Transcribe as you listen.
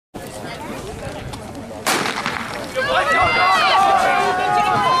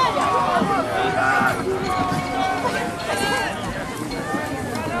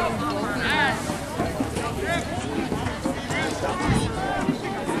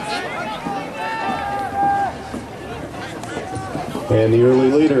And the early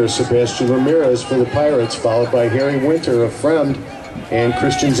leader is Sebastian Ramirez for the Pirates, followed by Harry Winter of Fremd and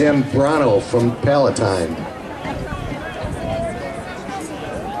Christian Zambrano from Palatine.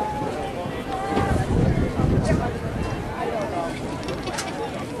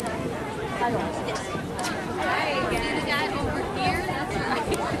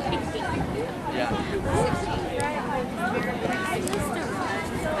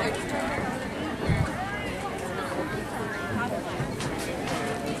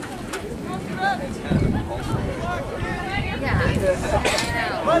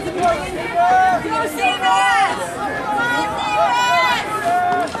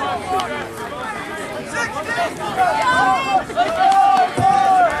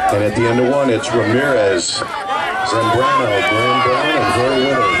 And at the end of one, it's Ramirez, Zambrano, Graham Brown, and Harry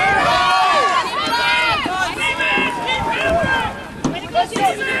Winter.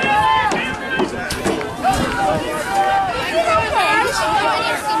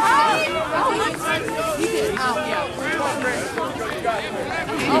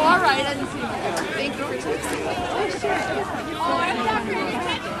 Oh, all right. I didn't see that. Thank you for texting. Oh, sure. Oh, I'm not ready.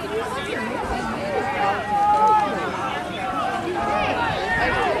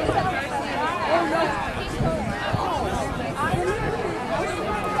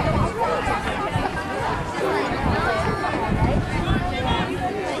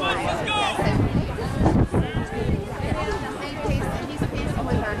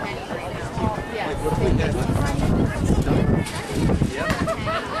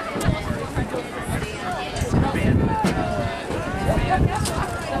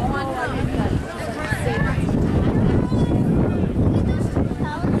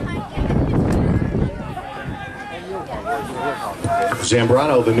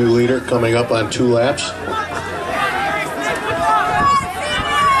 Zambrano, the new leader, coming up on 2 laps.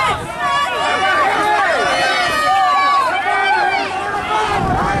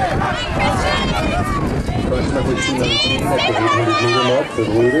 Approximately 2:19 at the 800-meter mark for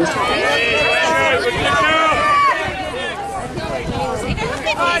the leaders.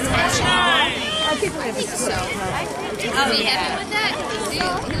 Are we happy with that? He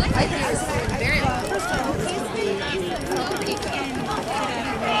looked like he was very well.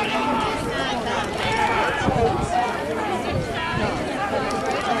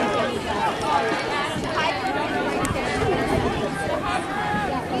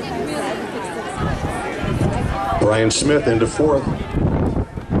 Brian Smith into 4th.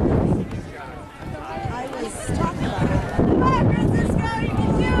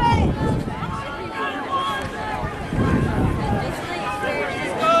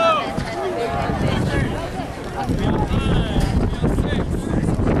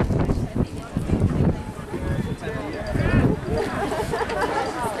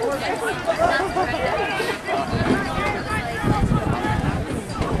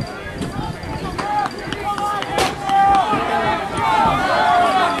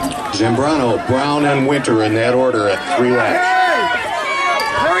 Zambrano, Brown, and Winter in that order at 3 laps.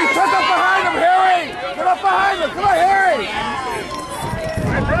 Harry, tuck up behind him, Harry! Get up behind him! Come on, Harry!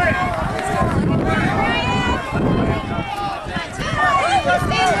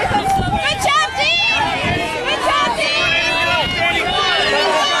 Good job, team! Good job, team!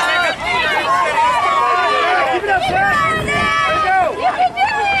 Keep it up, Jack! There you go! You can do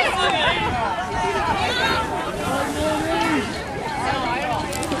it!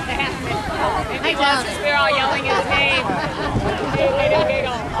 He was, we were all yelling his name. They didn't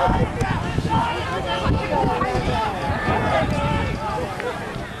giggle.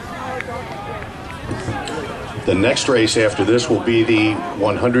 The next race after this will be the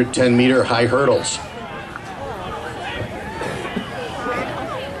 110-meter high hurdles.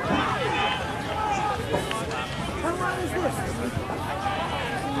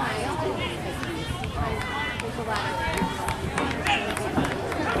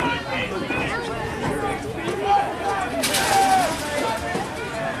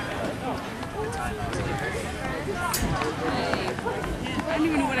 I don't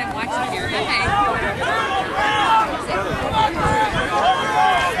even know what I'm watching here.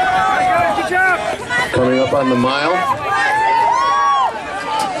 Coming up on the mile.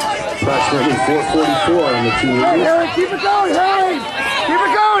 Approximately 4:44 on the 2 leaders. Harry, keep it going, Harry! Keep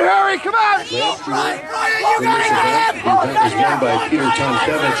it going, Harry! Come on! Last year, in this event, the event was won by Peter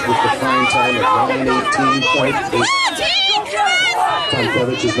Tomkevich with the fine time of 9:18.8.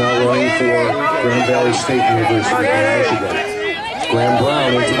 Tomkevich is now running for Grand Valley State University in Michigan. Graham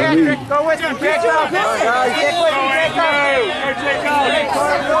Brown into the lead. Go with him, Jack! Stick with him, Jack!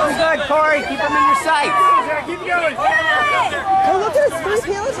 Corey, looking good, Corey. Keep him in your sights. Keep going. Oh, look at his face.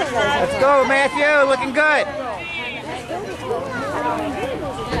 Let's go, Matthew. Looking good.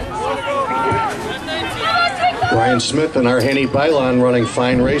 Brian Smith and Arheni Bailon running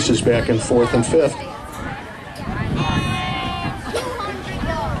fine races back in 4th and 5th.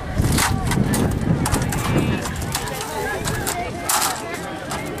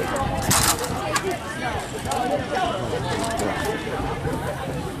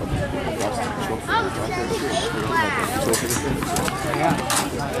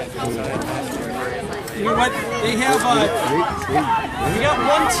 You know what? They have, we got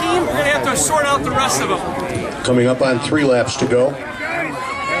one team, we're going to have to sort out the rest of them. Coming up on 3 laps to go.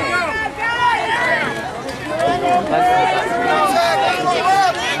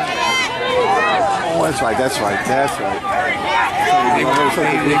 Oh, that's right, that's right, that's right.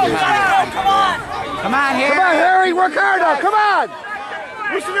 Come on, Harry. Come on, Harry, work hard now, come on!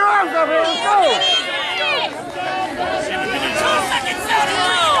 Loosen your arms up here, let's go!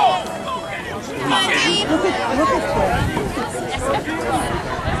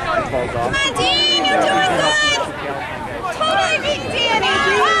 Come on, Dean, you're doing good! Totally beat Danny!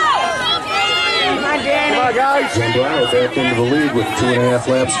 Come on, Danny. Come on, guys! Zambrano back into the lead with 2.5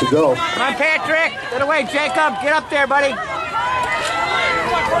 laps to go. Come on, Patrick. Get away, Jacob. Get up there, buddy. All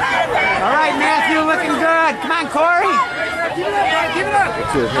right, Matthew, looking good. Come on, Corey. Give it up!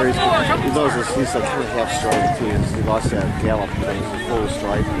 That's it, Harry. He knows he's like half stride too. He lost that gallop thing, full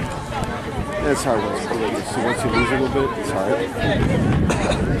stride. That's hard when so once you lose a little bit, it's hard. Maybe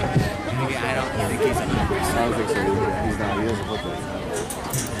I don't think he's a I don't think so either. He's not. He doesn't look like that.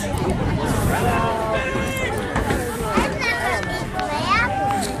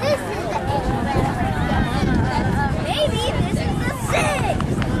 Maybe this is the 6!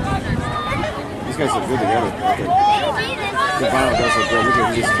 These guys look good together. Devano does look good. Look at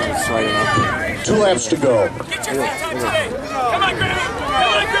him just kind of sliding up there. 2 laps to go. Get your hands up today! Come on, Graham! Come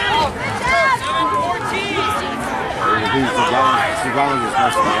on, Graham! 7-14! Devano just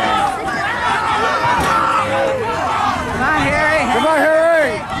messing around. Come on, Harry. Come on,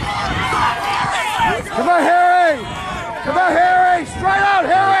 Harry! Come on, Harry! Come on, Harry! Straight out,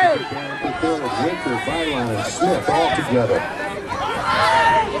 Harry! Winter, Bailon, and Smith all together.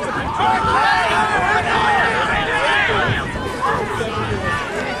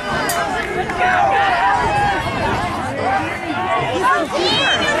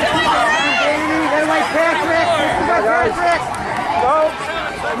 Get away, Patrick. Patrick. Go.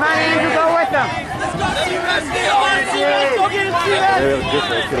 Come on, Andrew. Go with them.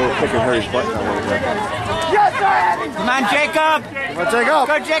 It'll kick Harry's butt now a little bit. Come on, Jacob. Come on, Jacob.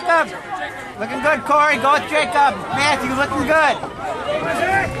 Go, Jacob. Looking good, Corey. Go with Jacob. Matthew, looking good.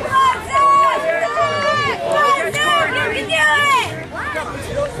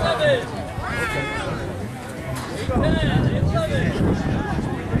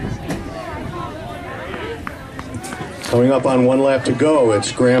 Coming up on 1 lap to go,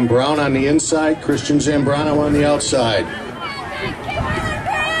 it's Graham Brown on the inside, Christian Zambrano on the outside.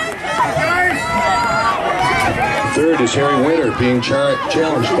 3rd is Harry Winter being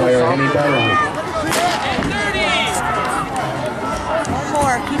challenged by Arheni Bailon. One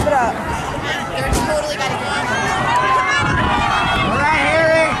more, keep it up. They're totally got to get it. All right,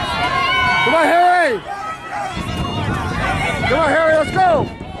 Harry. Come on, Harry! Come on, Harry, let's go!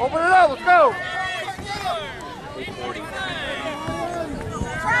 Open it up, let's go!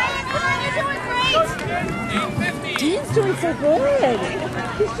 Dean's doing so good.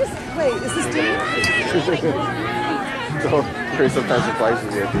 He's just, wait, is this Dean? So, Harry sometimes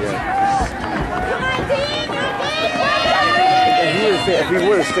surprises you at the end. If he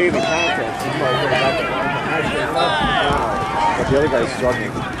would have stayed in the contest, he might have got but the other guy's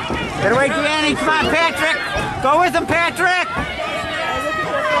struggling. Get away, Danny. Come on, Patrick. Go with him, Patrick.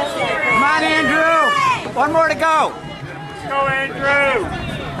 Come on, Andrew. 1 more to go. Go, Andrew!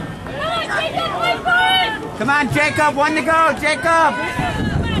 Come on, Jacob. 1 to go, Jacob.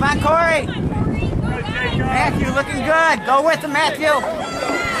 Come on, Corey. Matthew, looking good. Go with him, Matthew.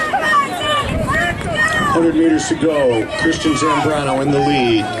 100 meters to go, Christian Zambrano in the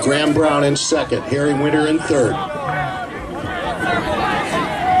lead, Graham Brown in 2nd, Harry Winter in 3rd.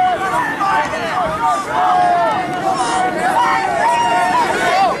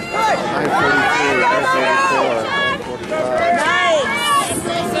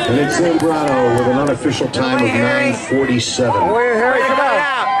 And it's Zambrano with an unofficial time of 9:47. Wait, Harry, come on!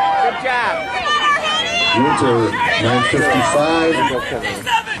 Good job. Winter 9:55.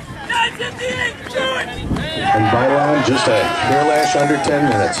 And Bailon just a hair lash under 10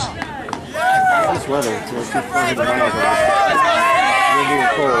 minutes. This weather, it's 200 miles out. It's being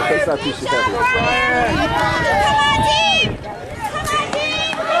cold. It's not too heavy.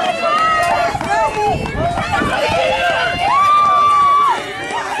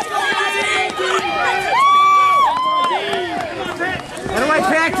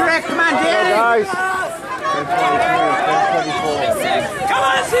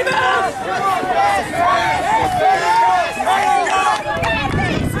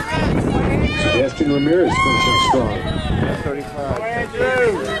 Sebastian Ramirez finishing strong. 35.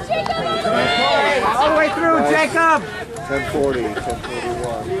 All the way through, Jacob. 1040,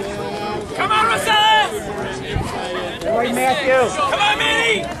 1041. Come on, Russell! Boy, Matthew. Come on,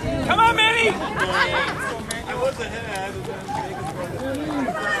 Manny! Come on, Manny!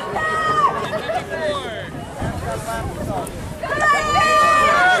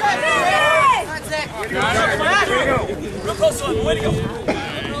 Real close to him. Way to go.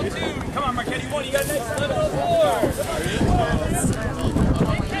 Come on, Marquetti. One. You got next. 11-4.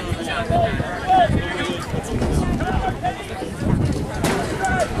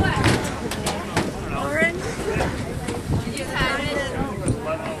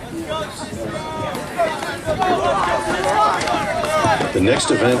 The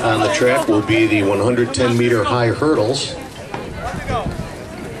next event on the track will be the 110-meter high hurdles.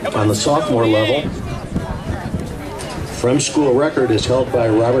 On the sophomore level, Fremd school record is held by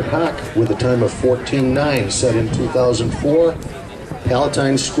Robert Hock with a time of 14:9 set in 2004.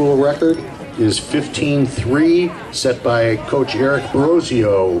 Palatine school record is 15:3 set by Coach Eric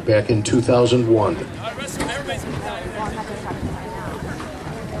Brosio back in 2001.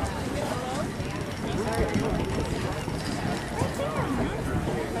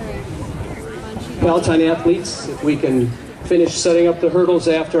 Palatine athletes, if we can finish setting up the hurdles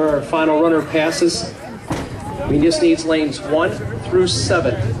after our final runner passes. We just need lanes 1 through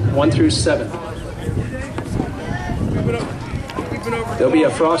 7. 1 through 7. There'll be a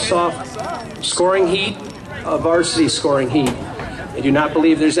frost-soft scoring heat, a varsity scoring heat. I do not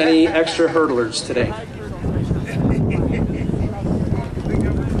believe there's any extra hurdlers today.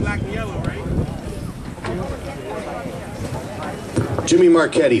 Jimmy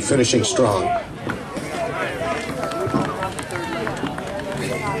Marchetti finishing strong.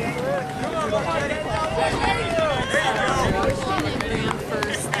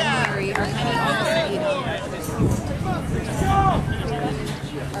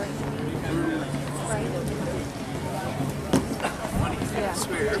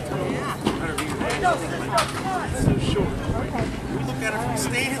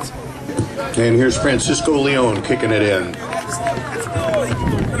 And here's Francisco Leon kicking it in. There you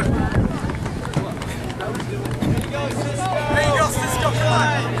go, Cisco. Come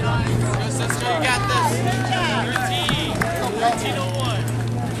on. Cisco, you got this. Your team.